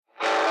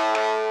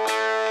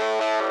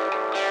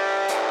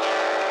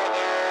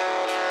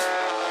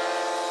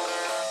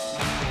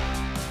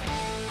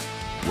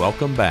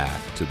Welcome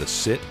back to the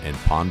Sit and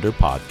Ponder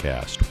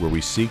podcast, where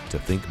we seek to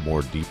think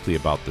more deeply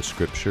about the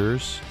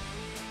Scriptures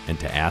and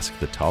to ask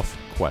the tough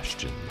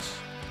questions.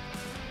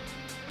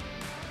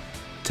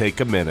 Take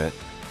a minute,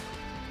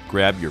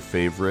 grab your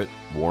favorite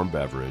warm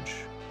beverage,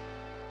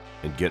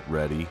 and get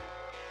ready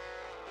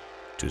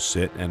to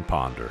sit and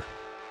ponder.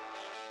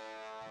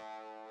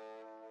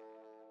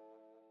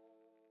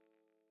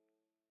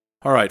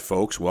 All right,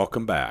 folks,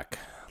 welcome back.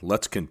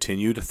 Let's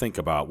continue to think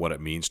about what it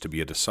means to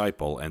be a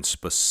disciple, and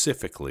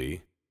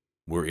specifically,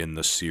 we're in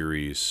the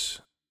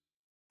series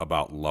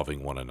about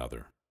loving one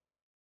another.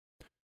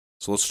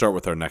 So let's start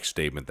with our next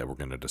statement that we're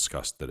going to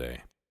discuss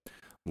today.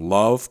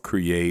 Love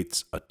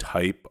creates a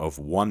type of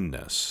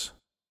oneness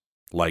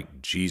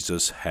like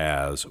Jesus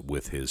has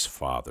with his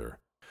Father.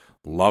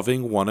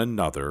 Loving one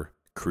another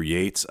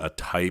creates a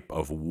type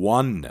of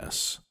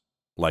oneness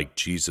like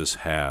Jesus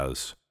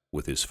has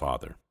with his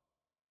Father.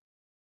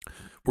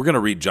 We're going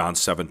to read John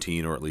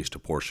 17, or at least a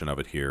portion of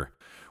it here,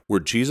 where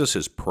Jesus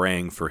is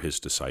praying for his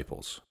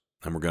disciples.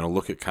 And we're going to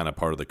look at kind of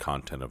part of the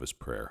content of his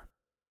prayer.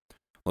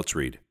 Let's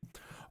read.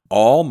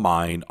 All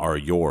mine are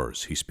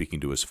yours. He's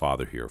speaking to his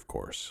Father here, of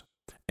course.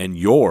 And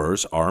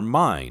yours are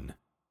mine,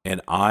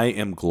 and I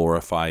am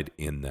glorified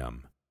in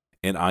them.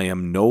 And I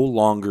am no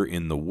longer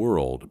in the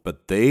world,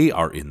 but they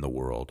are in the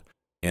world,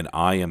 and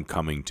I am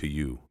coming to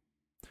you.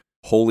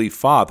 Holy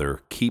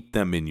Father, keep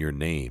them in your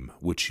name,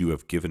 which you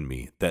have given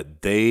me,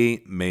 that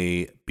they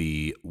may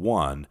be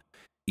one,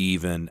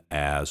 even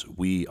as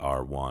we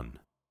are one.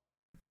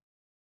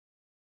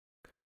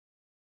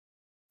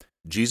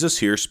 Jesus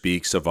here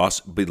speaks of us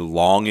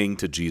belonging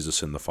to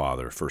Jesus and the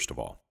Father, first of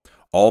all.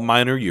 All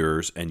mine are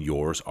yours, and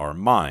yours are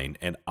mine,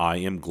 and I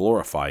am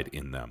glorified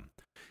in them.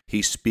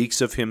 He speaks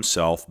of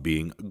himself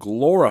being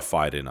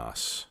glorified in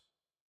us.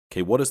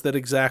 Okay, what does that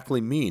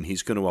exactly mean?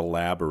 He's going to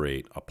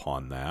elaborate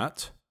upon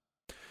that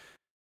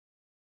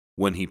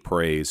when he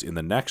prays in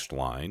the next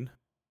line,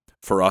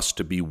 for us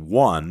to be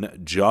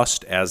one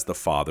just as the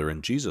Father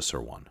and Jesus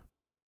are one.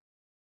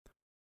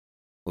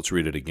 Let's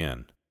read it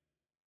again.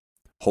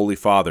 Holy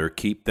Father,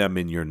 keep them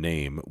in your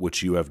name,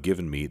 which you have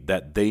given me,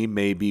 that they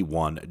may be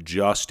one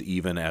just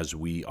even as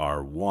we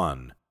are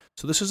one.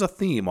 So this is a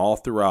theme all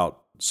throughout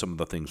some of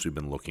the things we've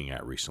been looking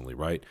at recently,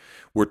 right?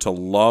 We're to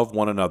love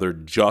one another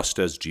just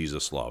as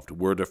Jesus loved.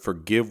 We're to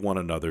forgive one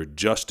another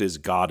just as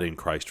God in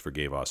Christ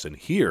forgave us. And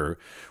here,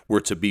 we're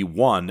to be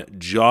one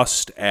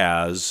just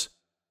as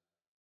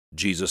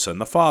Jesus and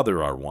the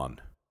Father are one.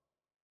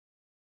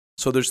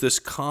 So there's this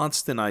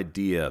constant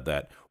idea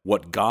that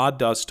what God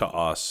does to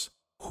us,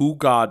 who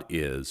God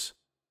is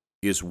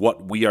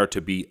what we are to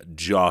be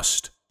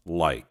just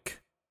like.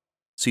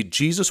 See,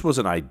 Jesus was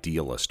an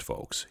idealist,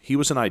 folks. He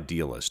was an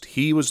idealist.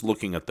 He was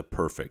looking at the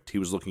perfect. He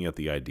was looking at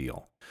the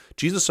ideal.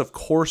 Jesus, of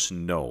course,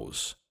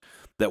 knows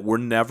that we're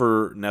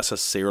never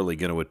necessarily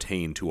going to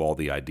attain to all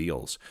the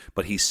ideals,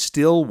 but he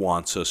still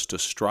wants us to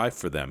strive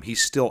for them.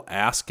 He's still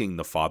asking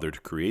the Father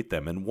to create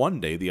them, and one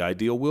day the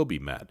ideal will be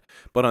met.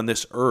 But on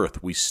this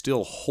earth, we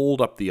still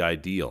hold up the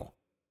ideal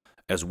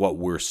as what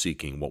we're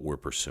seeking, what we're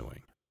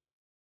pursuing.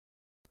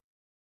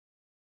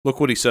 Look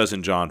what he says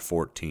in John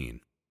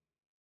 14.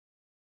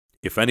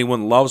 If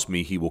anyone loves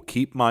me, he will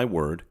keep my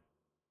word,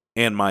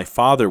 and my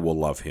Father will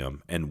love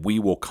him, and we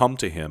will come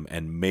to him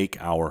and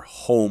make our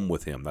home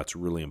with him. That's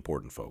really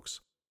important, folks.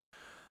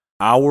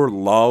 Our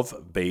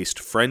love-based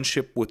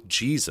friendship with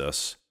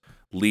Jesus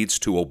leads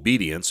to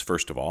obedience,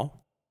 first of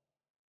all.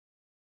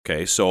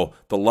 Okay, so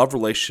the love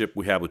relationship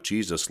we have with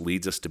Jesus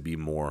leads us to be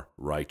more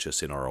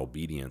righteous in our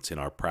obedience, in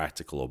our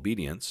practical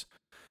obedience.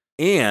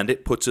 And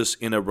it puts us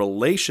in a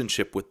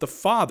relationship with the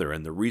Father.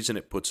 And the reason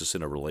it puts us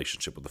in a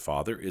relationship with the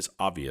Father is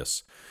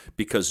obvious,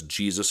 because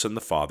Jesus and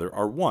the Father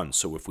are one.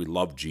 So if we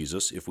love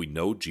Jesus, if we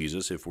know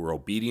Jesus, if we're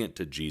obedient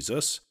to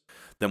Jesus,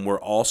 then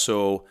we're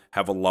also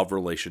have a love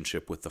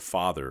relationship with the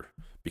Father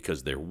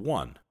because they're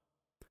one.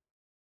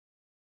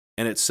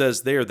 And it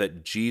says there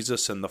that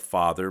Jesus and the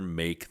Father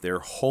make their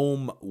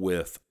home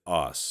with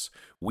us.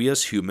 We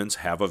as humans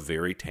have a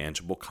very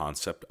tangible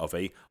concept of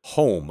a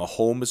home. A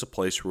home is a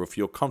place where we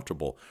feel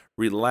comfortable,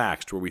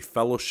 relaxed, where we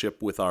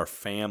fellowship with our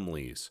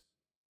families.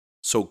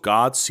 So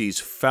God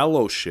sees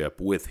fellowship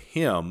with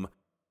him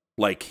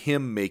like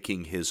him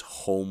making his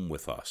home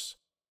with us.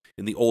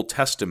 In the Old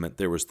Testament,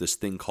 there was this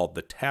thing called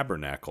the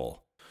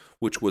tabernacle,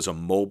 which was a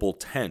mobile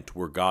tent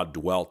where God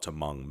dwelt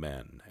among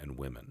men and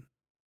women.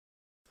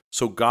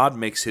 So God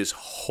makes his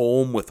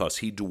home with us.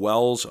 He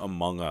dwells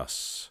among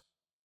us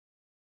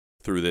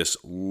through this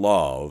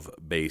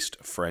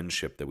love-based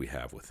friendship that we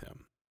have with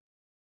him.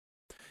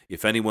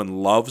 If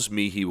anyone loves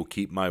me, he will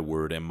keep my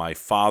word, and my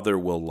Father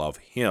will love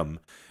him,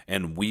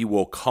 and we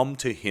will come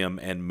to him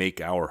and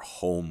make our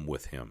home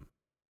with him.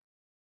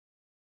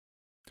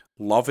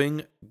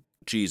 Loving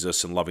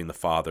Jesus and loving the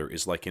Father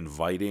is like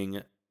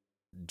inviting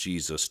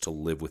Jesus to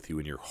live with you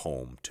in your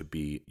home, to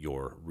be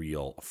your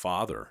real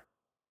father,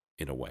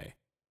 in a way.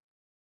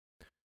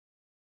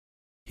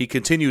 He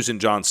continues in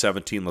John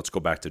 17. Let's go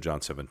back to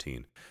John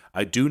 17.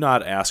 I do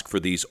not ask for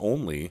these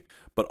only,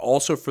 but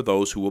also for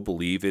those who will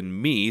believe in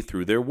me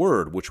through their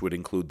word, which would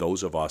include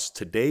those of us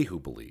today who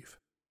believe.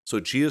 So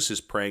Jesus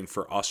is praying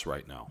for us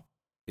right now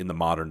in the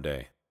modern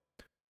day,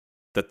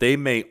 that they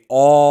may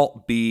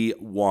all be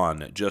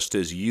one, just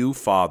as you,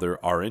 Father,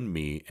 are in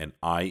me and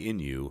I in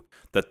you,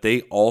 that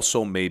they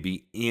also may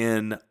be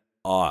in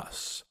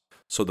us,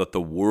 so that the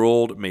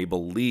world may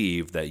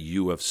believe that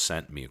you have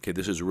sent me. Okay,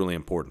 this is really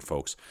important,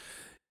 folks.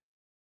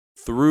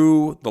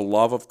 Through the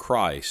love of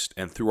Christ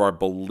and through our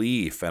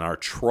belief and our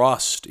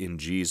trust in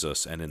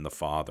Jesus and in the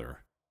Father,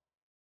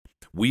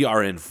 we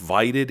are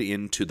invited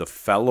into the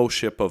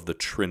fellowship of the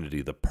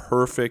Trinity, the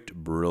perfect,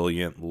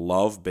 brilliant,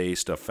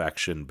 love-based,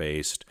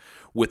 affection-based,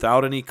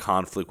 without any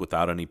conflict,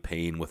 without any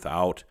pain,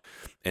 without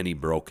any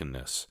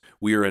brokenness.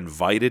 We are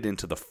invited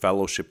into the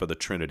fellowship of the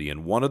Trinity,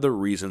 and one of the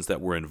reasons that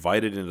we're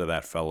invited into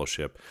that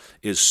fellowship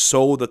is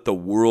so that the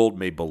world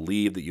may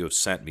believe that you have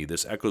sent me.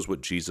 This echoes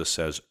what Jesus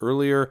says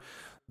earlier,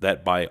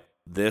 that by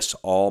this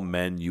all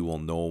men you will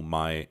know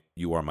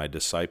you are my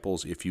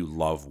disciples if you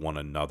love one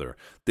another.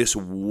 This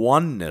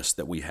oneness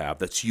that we have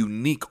that's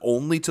unique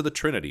only to the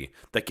Trinity,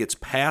 that gets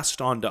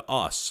passed on to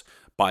us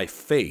by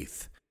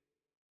faith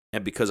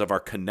and because of our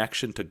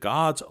connection to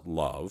God's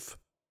love,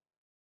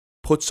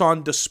 puts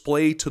on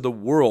display to the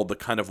world the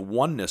kind of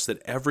oneness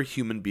that every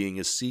human being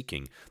is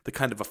seeking, the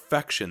kind of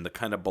affection, the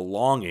kind of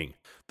belonging,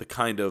 the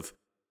kind of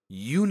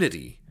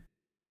unity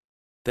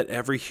that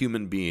every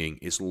human being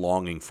is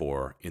longing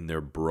for in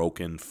their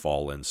broken,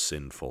 fallen,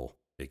 sinful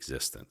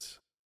existence.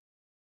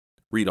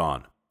 Read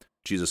on.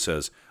 Jesus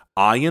says,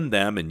 I in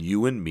them and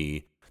you in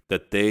me,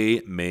 that they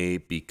may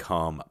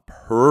become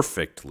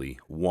perfectly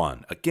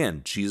one.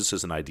 Again, Jesus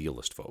is an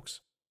idealist,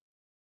 folks.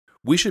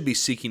 We should be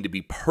seeking to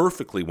be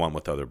perfectly one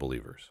with other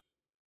believers.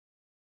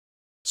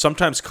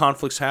 Sometimes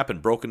conflicts happen,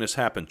 brokenness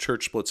happen,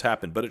 church splits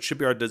happen, but it should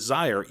be our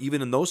desire,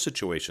 even in those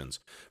situations,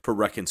 for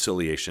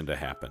reconciliation to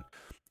happen.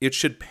 It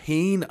should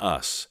pain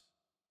us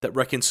that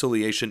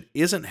reconciliation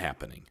isn't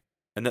happening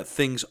and that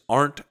things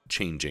aren't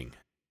changing,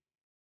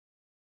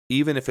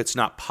 even if it's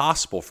not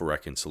possible for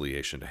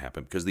reconciliation to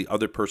happen because the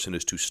other person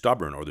is too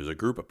stubborn or there's a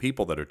group of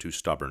people that are too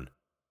stubborn.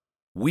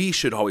 We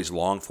should always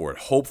long for it,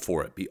 hope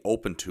for it, be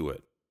open to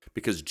it,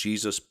 because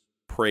Jesus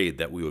prayed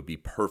that we would be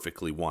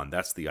perfectly one.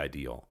 That's the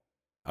ideal.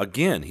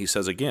 Again, he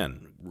says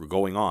again, we're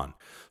going on,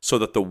 so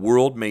that the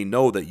world may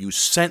know that you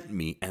sent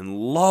me and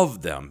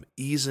loved them,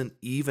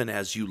 even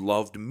as you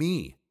loved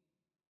me.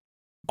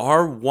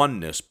 Our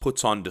oneness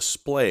puts on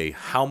display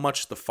how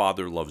much the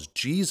Father loves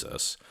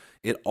Jesus.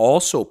 It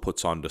also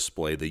puts on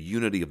display the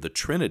unity of the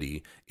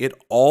Trinity. It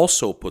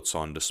also puts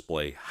on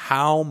display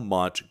how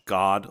much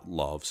God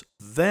loves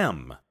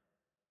them.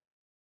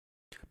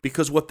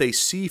 Because what they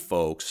see,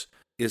 folks,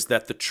 is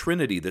that the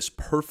Trinity, this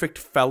perfect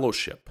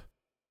fellowship,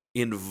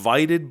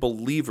 invited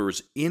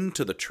believers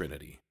into the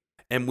Trinity.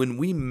 And when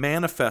we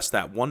manifest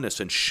that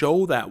oneness and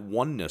show that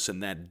oneness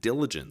and that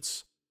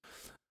diligence,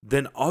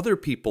 then other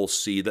people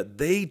see that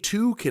they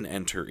too can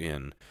enter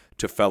in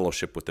to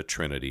fellowship with the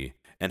Trinity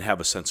and have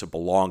a sense of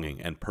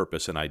belonging and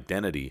purpose and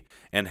identity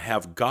and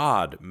have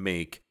God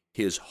make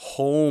his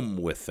home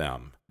with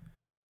them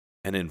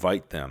and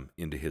invite them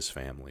into his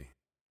family.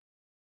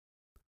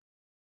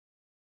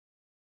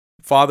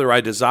 Father, I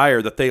desire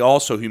that they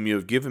also whom you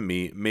have given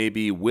me may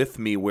be with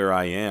me where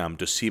I am,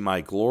 to see my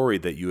glory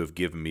that you have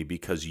given me,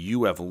 because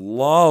you have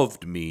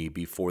loved me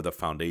before the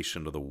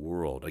foundation of the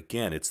world.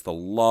 Again, it's the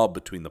love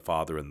between the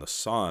Father and the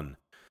Son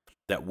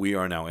that we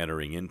are now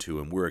entering into,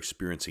 and we're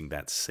experiencing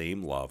that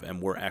same love, and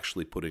we're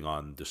actually putting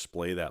on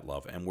display that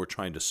love, and we're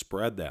trying to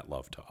spread that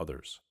love to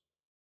others.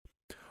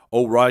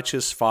 O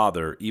righteous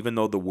Father, even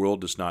though the world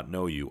does not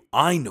know you,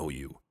 I know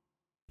you,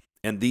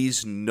 and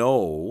these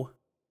know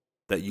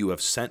that you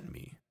have sent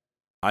me.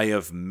 I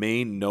have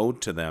made known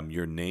to them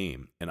your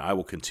name, and I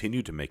will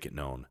continue to make it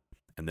known.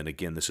 And then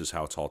again, this is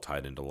how it's all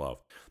tied into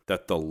love.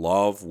 That the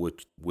love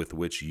with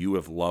which you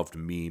have loved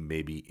me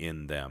may be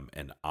in them,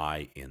 and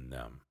I in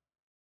them.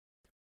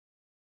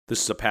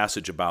 This is a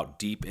passage about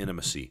deep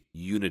intimacy,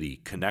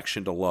 unity,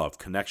 connection to love,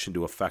 connection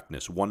to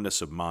affectness,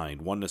 oneness of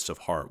mind, oneness of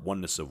heart,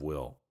 oneness of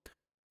will.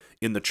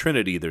 In the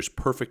Trinity, there's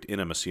perfect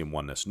intimacy and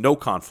oneness, no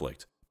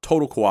conflict,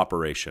 total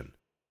cooperation,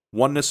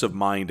 oneness of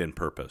mind and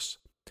purpose.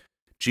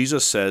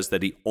 Jesus says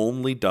that he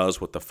only does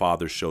what the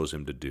Father shows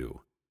him to do.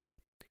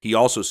 He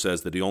also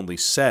says that he only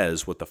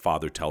says what the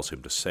Father tells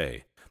him to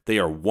say. They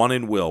are one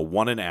in will,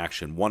 one in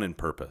action, one in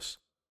purpose.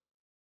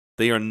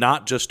 They are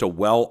not just a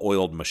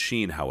well-oiled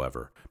machine,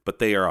 however, but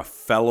they are a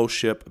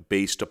fellowship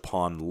based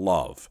upon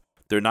love.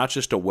 They're not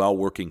just a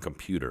well-working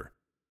computer.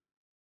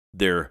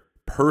 They're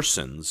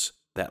persons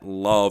that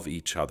love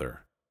each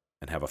other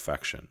and have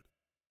affection.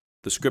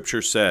 The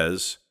Scripture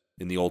says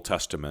in the Old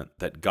Testament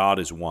that God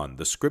is one.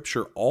 The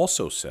Scripture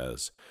also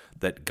says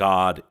that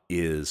God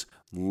is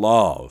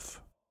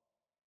love.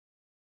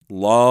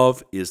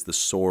 Love is the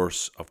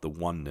source of the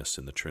oneness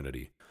in the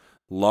Trinity.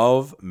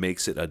 Love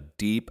makes it a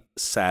deep,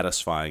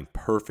 satisfying,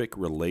 perfect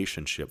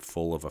relationship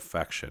full of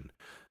affection.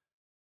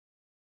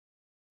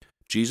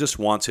 Jesus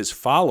wants his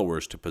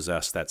followers to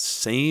possess that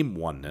same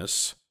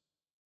oneness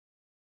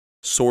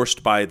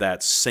sourced by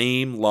that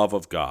same love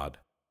of God,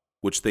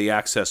 which they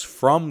access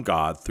from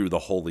God through the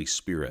Holy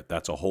Spirit.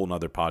 That's a whole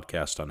nother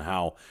podcast on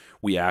how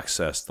we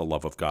access the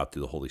love of God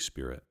through the Holy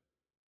Spirit.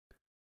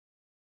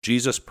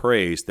 Jesus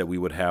prays that we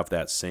would have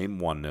that same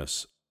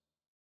oneness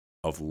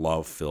of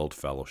love-filled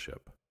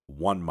fellowship,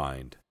 one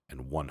mind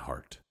and one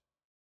heart.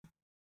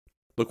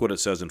 Look what it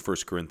says in 1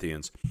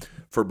 Corinthians.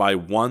 For by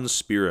one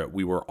Spirit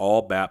we were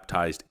all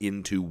baptized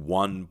into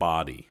one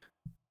body,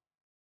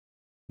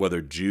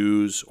 whether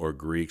Jews or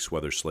Greeks,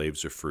 whether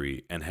slaves or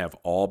free, and have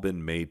all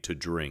been made to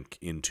drink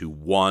into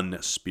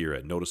one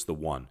Spirit. Notice the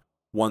one.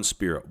 One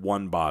Spirit,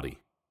 one body.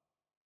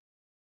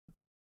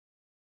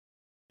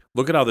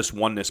 Look at how this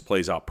oneness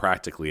plays out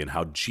practically and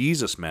how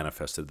Jesus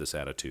manifested this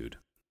attitude.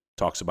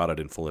 Talks about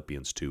it in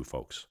Philippians 2,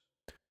 folks.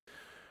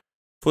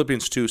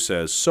 Philippians 2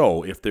 says,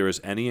 So, if there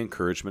is any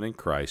encouragement in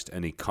Christ,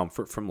 any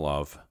comfort from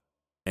love,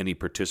 any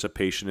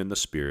participation in the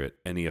Spirit,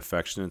 any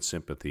affection and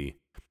sympathy,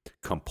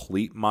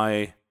 complete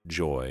my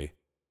joy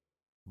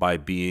by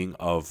being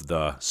of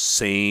the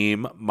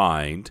same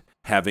mind,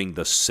 having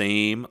the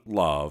same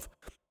love,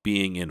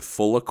 being in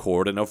full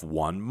accord and of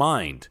one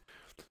mind.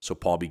 So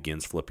Paul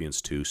begins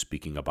Philippians 2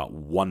 speaking about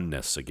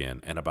oneness again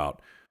and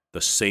about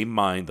the same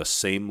mind, the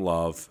same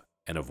love,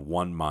 and of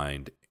one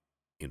mind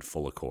in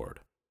full accord.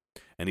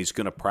 And he's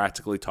going to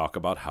practically talk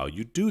about how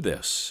you do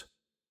this.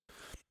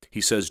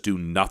 He says, do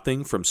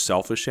nothing from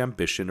selfish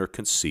ambition or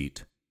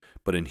conceit,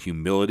 but in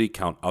humility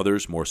count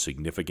others more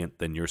significant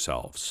than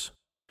yourselves.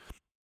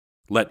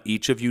 Let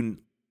each of you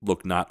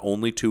look not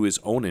only to his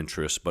own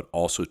interests, but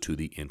also to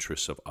the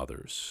interests of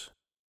others.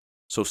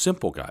 So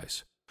simple,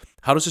 guys.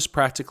 How does this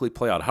practically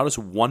play out? How does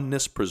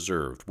oneness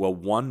preserved? Well,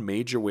 one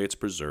major way it's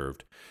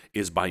preserved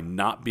is by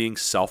not being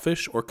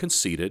selfish or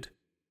conceited,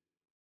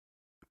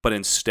 but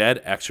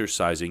instead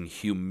exercising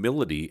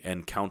humility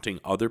and counting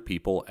other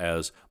people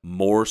as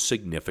more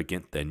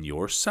significant than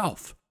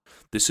yourself.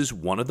 This is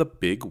one of the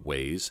big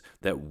ways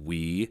that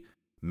we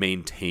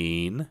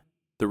maintain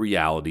the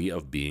reality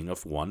of being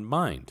of one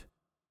mind.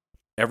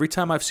 Every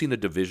time I've seen a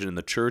division in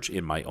the church,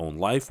 in my own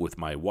life, with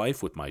my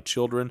wife, with my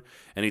children,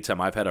 anytime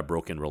I've had a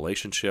broken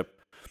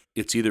relationship,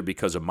 it's either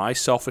because of my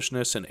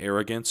selfishness and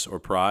arrogance or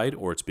pride,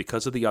 or it's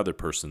because of the other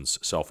person's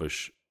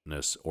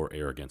selfishness or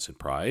arrogance and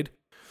pride,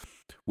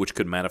 which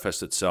could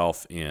manifest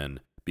itself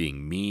in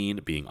being mean,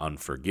 being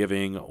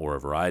unforgiving, or a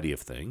variety of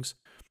things.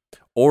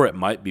 Or it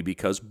might be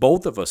because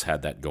both of us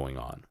had that going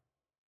on.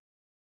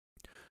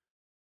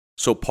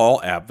 So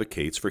Paul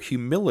advocates for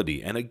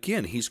humility. And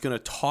again, he's going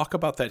to talk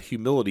about that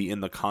humility in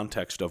the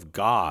context of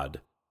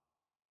God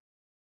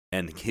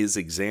and his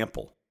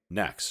example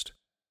next.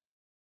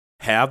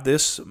 Have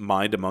this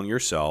mind among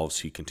yourselves,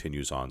 he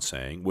continues on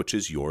saying, which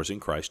is yours in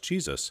Christ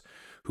Jesus,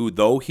 who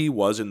though he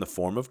was in the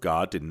form of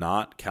God, did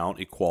not count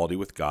equality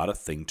with God a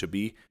thing to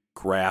be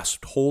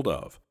grasped hold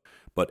of,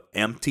 but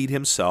emptied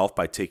himself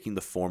by taking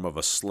the form of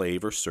a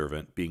slave or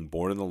servant, being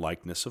born in the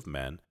likeness of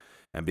men,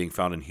 and being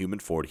found in human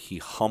form, he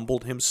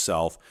humbled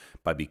himself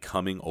by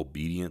becoming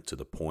obedient to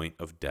the point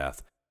of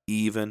death,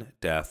 even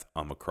death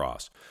on the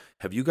cross.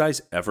 Have you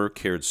guys ever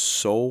cared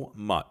so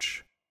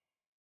much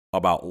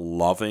about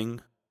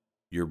loving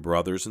your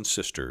brothers and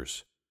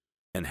sisters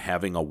and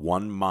having a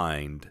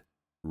one-mind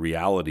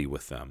reality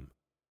with them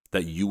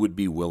that you would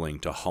be willing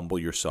to humble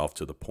yourself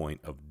to the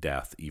point of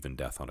death, even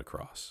death on a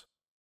cross?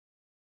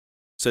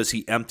 Says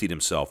he emptied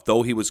himself.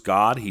 Though he was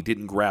God, he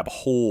didn't grab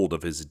hold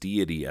of his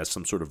deity as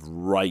some sort of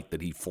right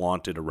that he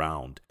flaunted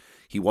around.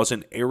 He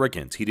wasn't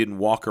arrogant. He didn't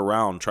walk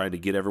around trying to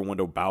get everyone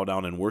to bow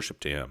down and worship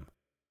to him,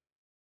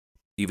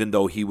 even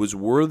though he was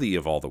worthy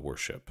of all the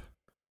worship.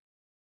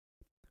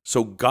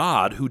 So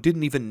God, who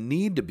didn't even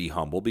need to be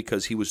humble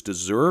because he was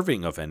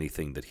deserving of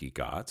anything that he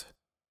got,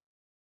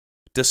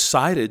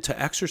 decided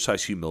to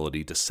exercise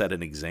humility to set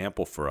an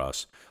example for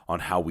us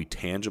on how we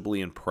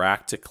tangibly and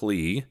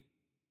practically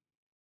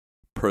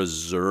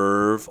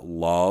preserve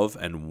love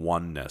and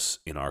oneness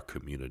in our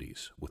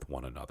communities with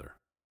one another.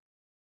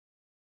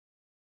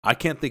 I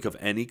can't think of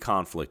any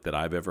conflict that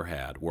I've ever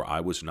had where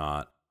I was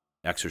not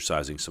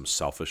exercising some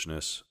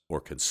selfishness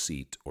or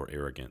conceit or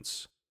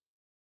arrogance.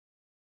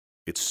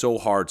 It's so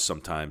hard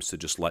sometimes to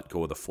just let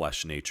go of the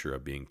flesh nature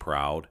of being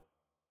proud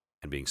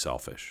and being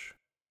selfish.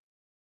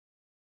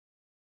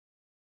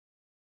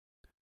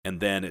 And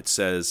then it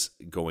says,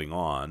 going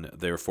on,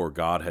 therefore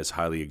God has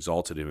highly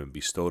exalted him and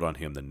bestowed on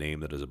him the name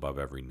that is above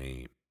every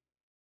name.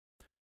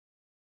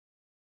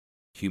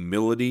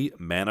 Humility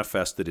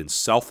manifested in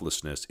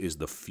selflessness is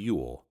the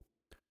fuel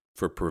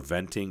for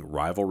preventing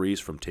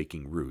rivalries from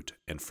taking root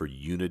and for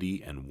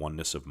unity and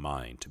oneness of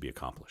mind to be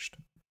accomplished.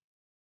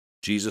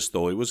 Jesus,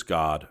 though he was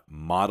God,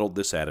 modeled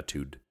this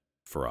attitude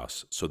for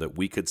us so that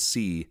we could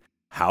see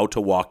how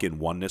to walk in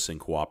oneness and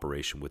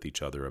cooperation with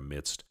each other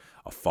amidst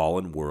a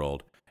fallen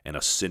world and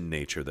a sin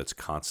nature that's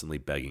constantly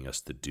begging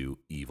us to do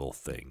evil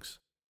things.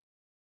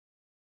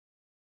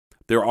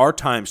 There are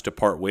times to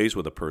part ways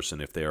with a person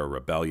if they are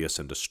rebellious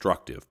and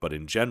destructive, but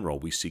in general,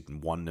 we seek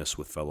oneness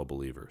with fellow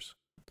believers.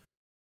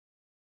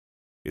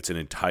 It's an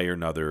entire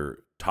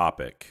another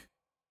topic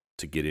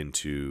to get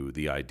into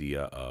the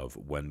idea of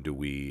when do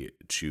we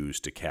choose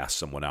to cast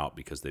someone out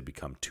because they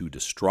become too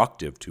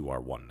destructive to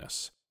our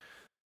oneness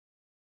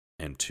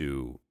and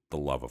to the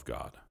love of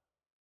God.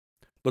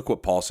 Look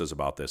what Paul says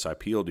about this. I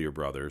appeal to your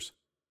brothers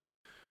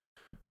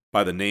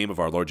by the name of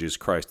our Lord Jesus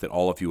Christ, that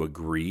all of you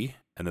agree,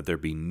 and that there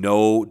be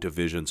no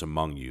divisions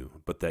among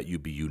you, but that you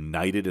be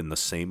united in the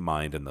same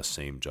mind and the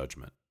same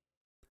judgment.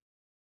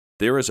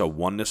 There is a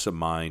oneness of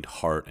mind,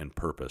 heart, and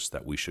purpose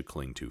that we should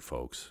cling to,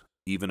 folks,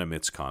 even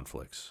amidst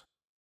conflicts.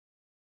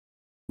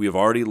 We have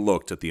already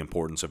looked at the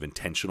importance of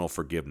intentional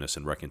forgiveness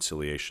and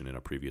reconciliation in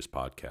a previous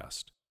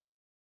podcast.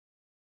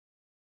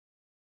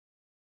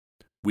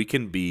 We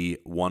can be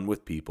one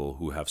with people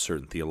who have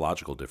certain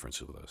theological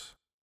differences with us.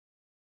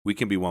 We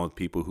can be one with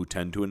people who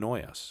tend to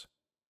annoy us.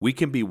 We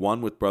can be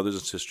one with brothers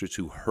and sisters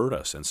who hurt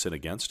us and sin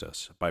against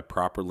us by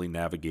properly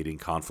navigating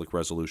conflict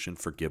resolution,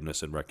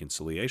 forgiveness, and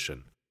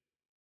reconciliation.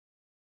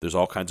 There's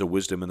all kinds of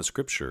wisdom in the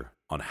Scripture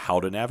on how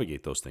to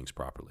navigate those things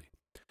properly.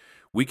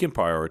 We can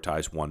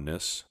prioritize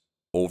oneness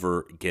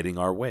over getting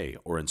our way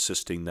or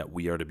insisting that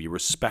we are to be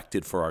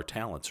respected for our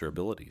talents or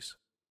abilities.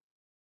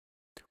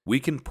 We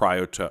can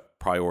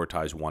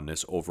prioritize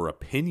oneness over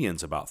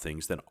opinions about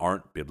things that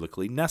aren't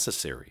biblically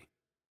necessary.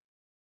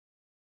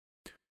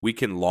 We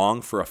can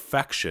long for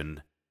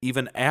affection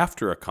even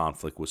after a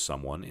conflict with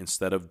someone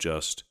instead of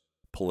just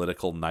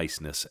political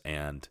niceness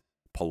and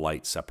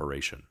polite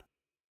separation.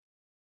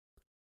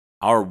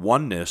 Our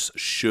oneness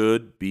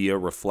should be a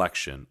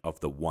reflection of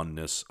the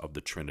oneness of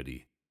the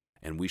Trinity,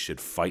 and we should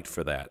fight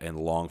for that and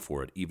long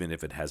for it, even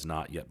if it has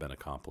not yet been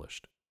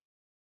accomplished.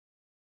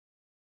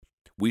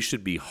 We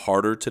should be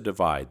harder to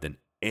divide than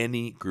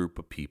any group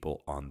of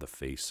people on the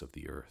face of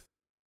the earth,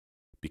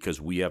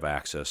 because we have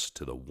access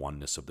to the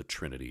oneness of the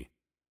Trinity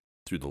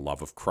through the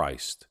love of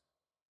Christ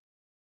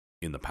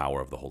in the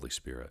power of the Holy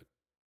Spirit.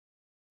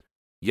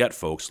 Yet,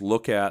 folks,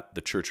 look at the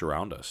church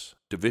around us.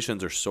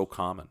 Divisions are so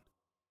common.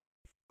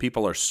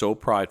 People are so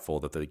prideful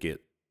that they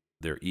get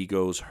their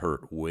egos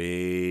hurt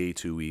way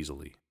too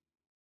easily,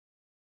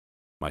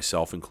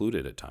 myself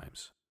included at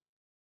times.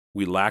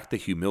 We lack the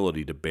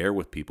humility to bear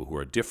with people who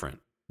are different,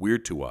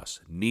 weird to us,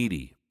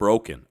 needy,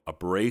 broken,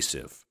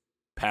 abrasive,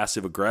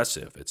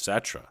 passive-aggressive,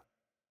 etc.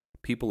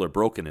 People are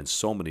broken in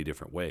so many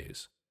different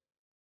ways.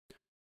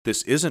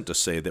 This isn't to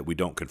say that we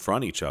don't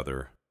confront each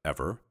other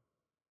ever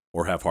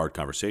or have hard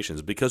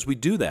conversations, because we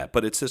do that,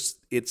 but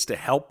it's to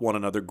help one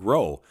another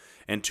grow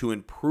and to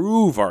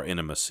improve our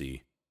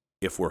intimacy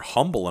if we're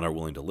humble and are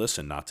willing to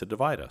listen, not to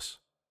divide us.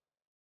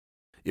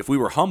 If we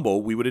were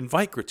humble, we would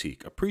invite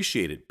critique,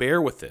 appreciate it,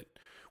 bear with it.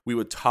 We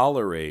would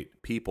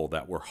tolerate people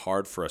that were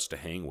hard for us to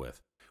hang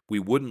with. We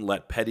wouldn't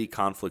let petty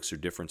conflicts or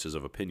differences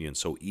of opinion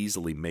so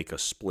easily make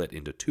us split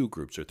into 2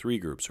 groups or 3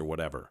 groups or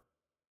whatever.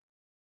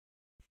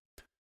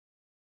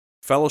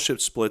 Fellowship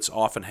splits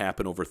often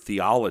happen over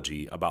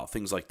theology about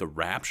things like the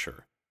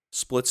rapture.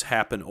 Splits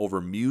happen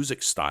over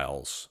music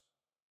styles.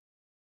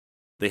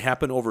 They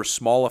happen over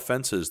small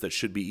offenses that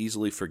should be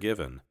easily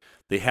forgiven.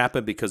 They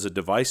happen because a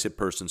divisive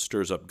person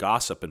stirs up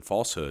gossip and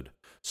falsehood.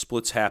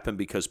 Splits happen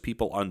because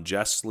people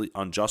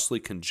unjustly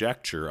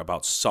conjecture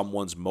about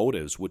someone's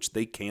motives, which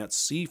they can't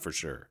see for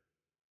sure.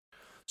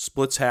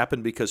 Splits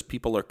happen because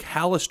people are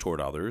callous toward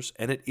others,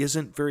 and it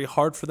isn't very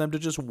hard for them to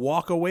just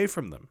walk away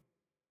from them.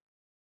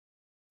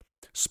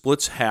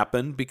 Splits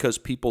happen because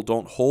people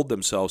don't hold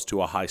themselves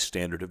to a high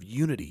standard of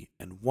unity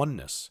and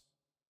oneness,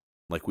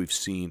 like we've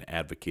seen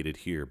advocated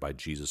here by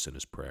Jesus in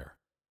his prayer.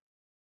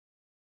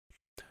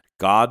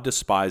 God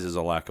despises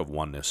a lack of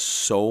oneness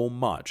so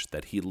much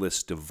that he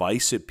lists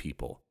divisive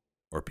people,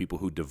 or people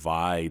who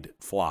divide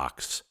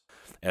flocks,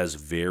 as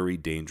very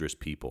dangerous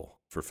people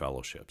for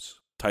fellowships.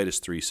 Titus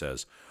 3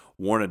 says,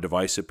 "Warn a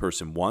divisive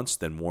person once,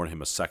 then warn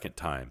him a second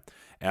time.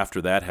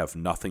 After that, have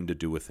nothing to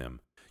do with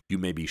him. You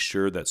may be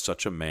sure that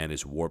such a man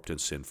is warped and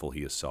sinful,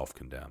 he is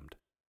self-condemned."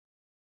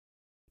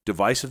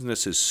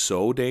 Divisiveness is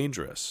so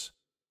dangerous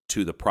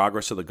to the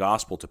progress of the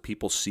gospel, to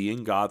people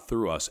seeing God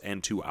through us,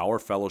 and to our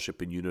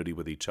fellowship and unity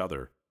with each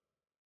other,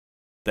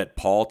 that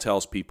Paul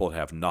tells people to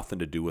have nothing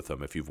to do with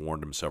them if you've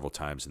warned them several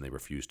times and they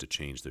refuse to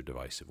change their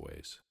divisive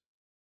ways.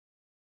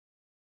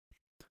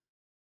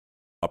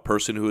 A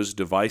person who is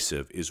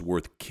divisive is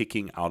worth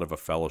kicking out of a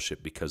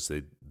fellowship because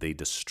they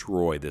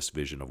destroy this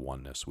vision of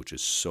oneness, which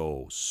is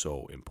so,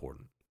 so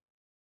important.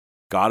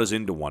 God is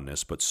into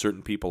oneness, but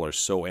certain people are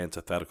so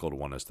antithetical to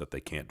oneness that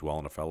they can't dwell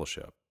in a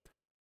fellowship.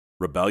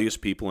 Rebellious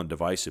people and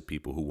divisive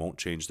people who won't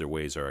change their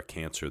ways are a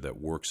cancer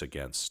that works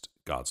against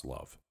God's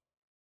love.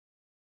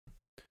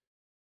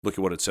 Look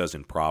at what it says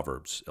in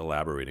Proverbs,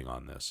 elaborating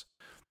on this.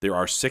 There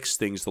are 6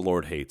 things the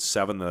Lord hates,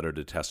 7 that are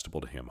detestable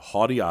to him: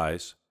 haughty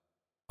eyes,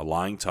 a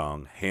lying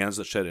tongue, hands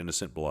that shed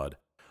innocent blood,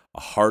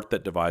 a heart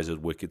that devises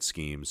wicked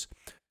schemes,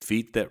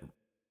 feet that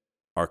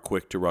are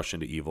quick to rush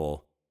into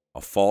evil,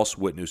 a false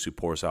witness who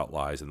pours out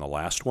lies, and the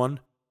last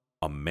one,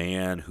 a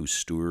man who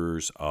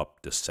stirs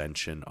up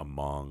dissension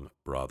among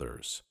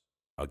brothers.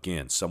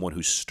 Again, someone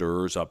who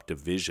stirs up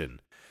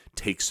division,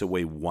 takes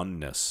away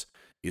oneness,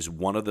 is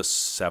one of the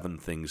 7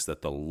 things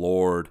that the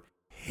Lord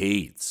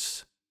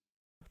hates.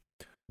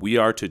 We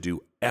are to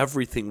do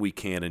everything we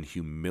can in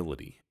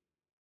humility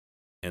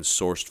and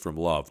sourced from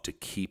love to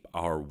keep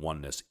our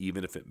oneness,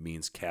 even if it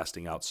means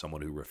casting out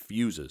someone who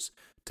refuses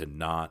to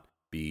not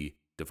be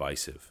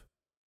divisive.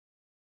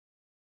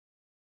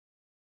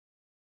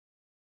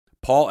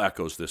 Paul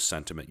echoes this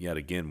sentiment yet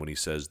again when he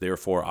says,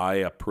 "Therefore I,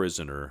 a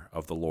prisoner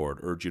of the Lord,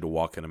 urge you to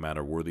walk in a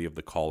manner worthy of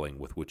the calling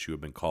with which you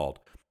have been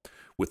called,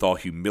 with all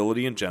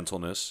humility and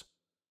gentleness,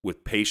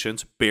 with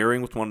patience,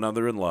 bearing with one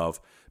another in love,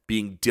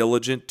 being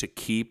diligent to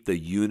keep the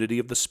unity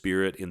of the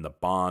Spirit in the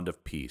bond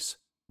of peace."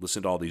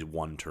 Listen to all these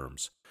one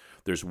terms.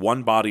 There's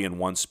one body and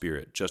one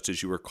Spirit, just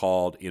as you were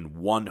called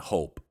in one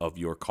hope of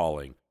your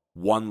calling,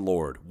 one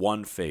Lord,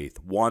 one faith,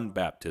 one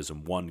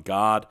baptism, one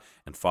God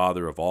and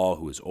Father of all,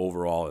 who is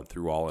over all and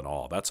through all and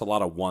all. That's a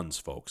lot of ones,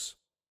 folks.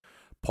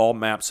 Paul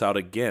maps out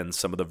again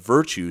some of the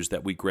virtues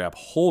that we grab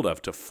hold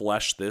of to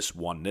flesh this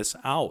oneness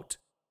out.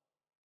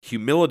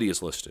 Humility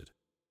is listed,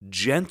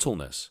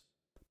 gentleness,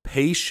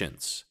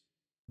 patience,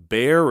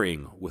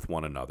 bearing with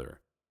one another.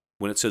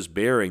 When it says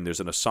bearing, there's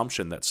an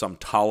assumption that some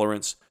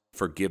tolerance,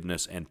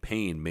 forgiveness, and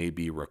pain may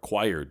be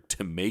required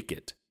to make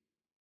it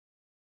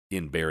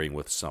in bearing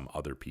with some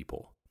other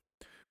people.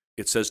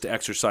 It says to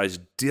exercise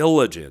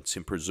diligence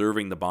in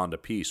preserving the bond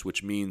of peace,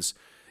 which means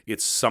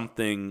it's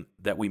something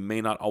that we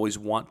may not always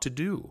want to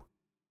do.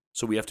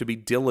 So we have to be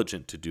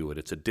diligent to do it.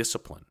 It's a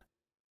discipline.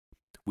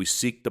 We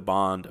seek the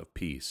bond of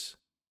peace.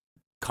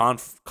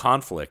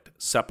 Conflict,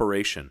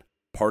 separation,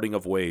 parting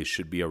of ways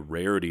should be a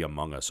rarity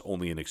among us,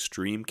 only in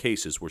extreme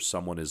cases where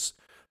someone is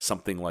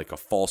something like a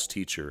false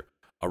teacher,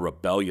 a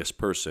rebellious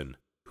person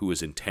who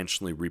is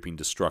intentionally reaping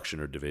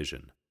destruction or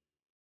division.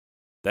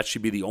 That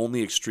should be the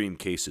only extreme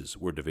cases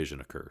where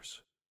division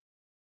occurs.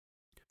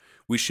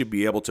 We should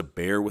be able to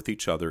bear with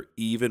each other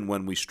even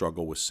when we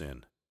struggle with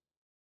sin.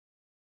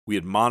 We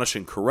admonish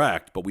and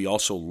correct, but we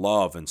also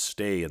love and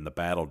stay in the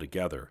battle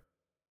together,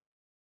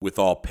 with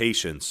all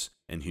patience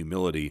and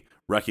humility,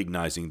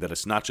 recognizing that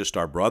it's not just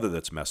our brother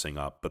that's messing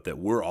up, but that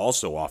we're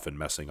also often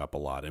messing up a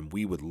lot, and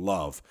we would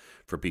love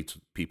for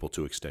people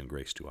to extend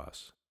grace to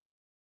us.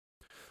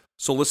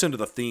 So listen to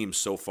the themes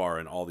so far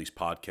in all these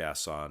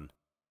podcasts on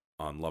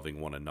loving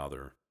one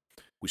another.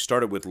 We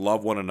started with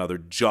love one another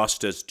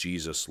just as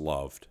Jesus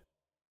loved.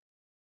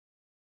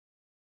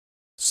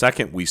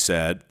 Second, we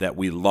said that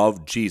we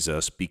love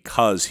Jesus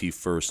because he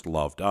first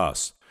loved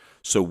us.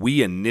 So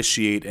we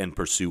initiate and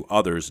pursue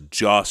others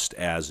just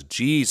as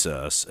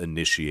Jesus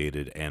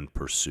initiated and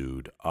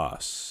pursued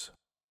us.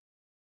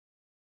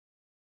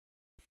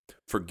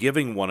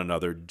 Forgiving one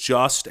another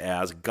just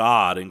as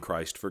God in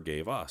Christ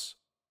forgave us.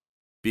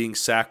 Being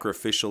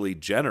sacrificially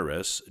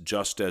generous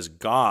just as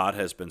God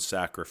has been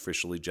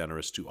sacrificially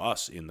generous to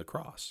us in the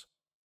cross.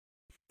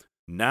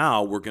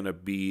 Now we're going to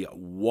be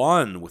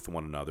one with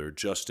one another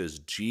just as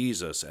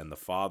Jesus and the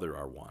Father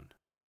are one.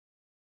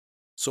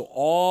 So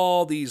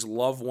all these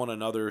love one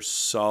another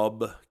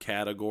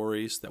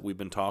subcategories that we've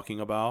been talking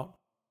about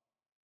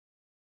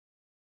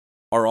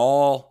are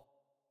all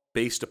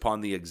based upon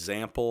the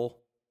example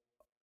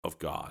of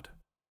God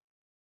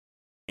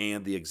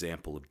and the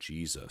example of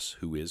Jesus,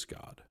 who is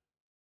God.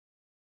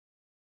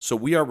 So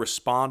we are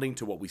responding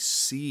to what we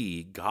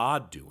see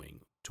God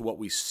doing, to what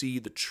we see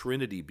the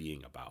Trinity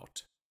being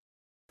about.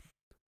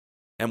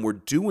 And we're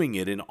doing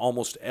it in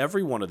almost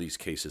every one of these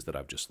cases that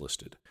I've just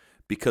listed,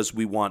 because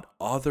we want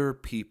other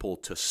people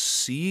to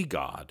see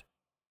God,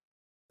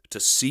 to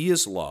see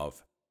his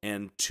love,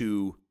 and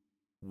to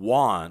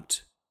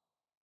want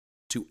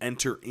to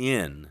enter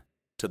in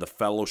to the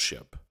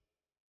fellowship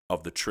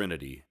of the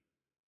Trinity,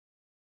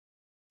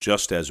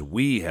 just as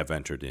we have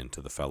entered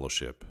into the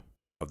fellowship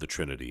of the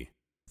Trinity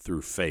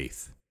through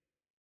faith.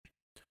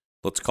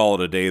 Let's call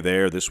it a day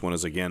there. This one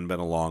has again been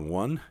a long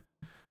one,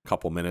 a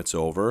couple minutes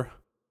over.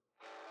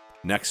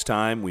 Next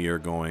time we are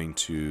going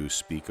to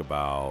speak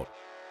about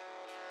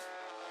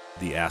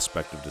the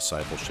aspect of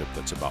discipleship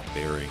that's about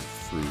bearing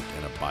fruit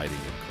and abiding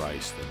in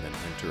Christ, and then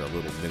enter a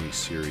little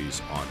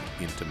mini-series on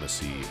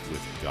intimacy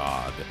with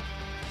God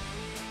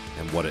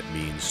and what it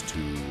means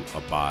to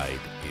abide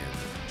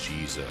in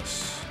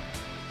Jesus.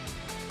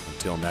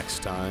 Until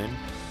next time,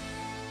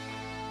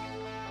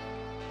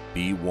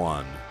 be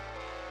one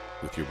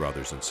with your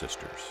brothers and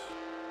sisters.